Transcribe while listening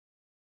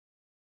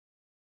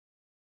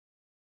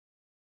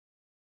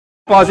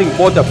encompassing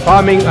both the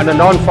farming and the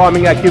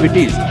non-farming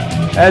activities.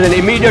 As an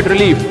immediate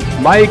relief,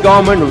 my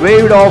government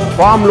waived off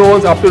farm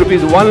loans up to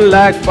rupees 1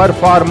 lakh per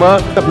farmer.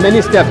 Took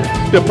many steps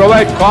to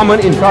provide common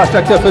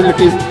infrastructure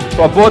facilities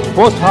for both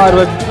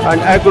post-harvest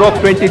and agro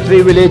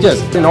 23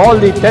 villages in all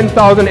the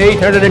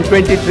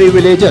 10,823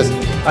 villages,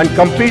 and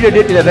completed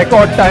it in a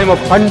record time of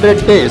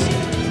 100 days.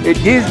 It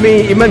gives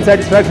me immense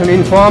satisfaction to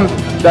inform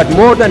that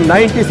more than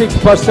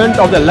 96%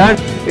 of the land,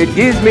 it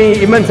gives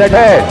me immense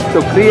satisfaction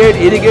to create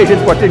irrigation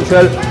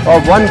potential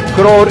of 1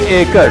 crore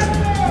acres.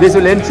 This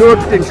will ensure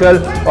potential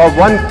of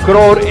 1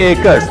 crore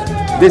acres.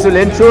 This will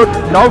ensure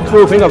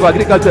outproofing of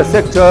agriculture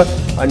sector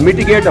and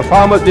mitigate the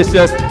farmers'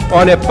 distress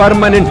on a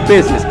permanent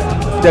basis.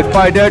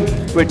 Provided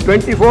with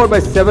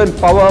 24/7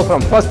 power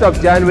from 1st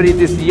of January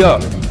this year.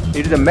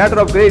 It is a matter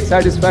of great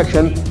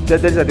satisfaction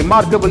that there is a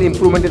remarkable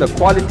improvement in the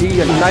quality,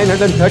 and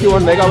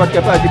 931 megawatt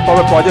capacity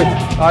power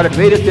projects are at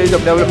various stages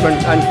of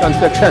development and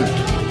construction.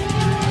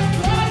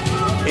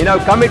 In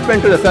our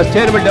commitment to the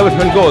Sustainable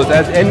Development Goals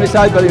as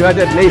envisaged by the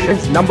United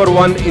Nations,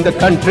 #1 in the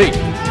country,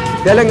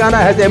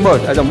 Telangana has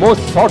emerged as the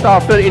most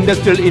sought-after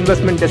industrial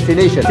investment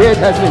destination. The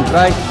state has been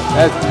ranked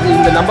as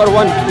the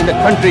 #1 in the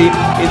country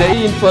in the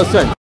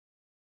 18%.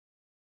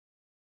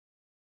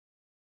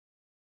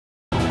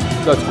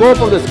 The scope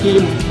of the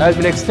scheme has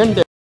been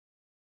extended.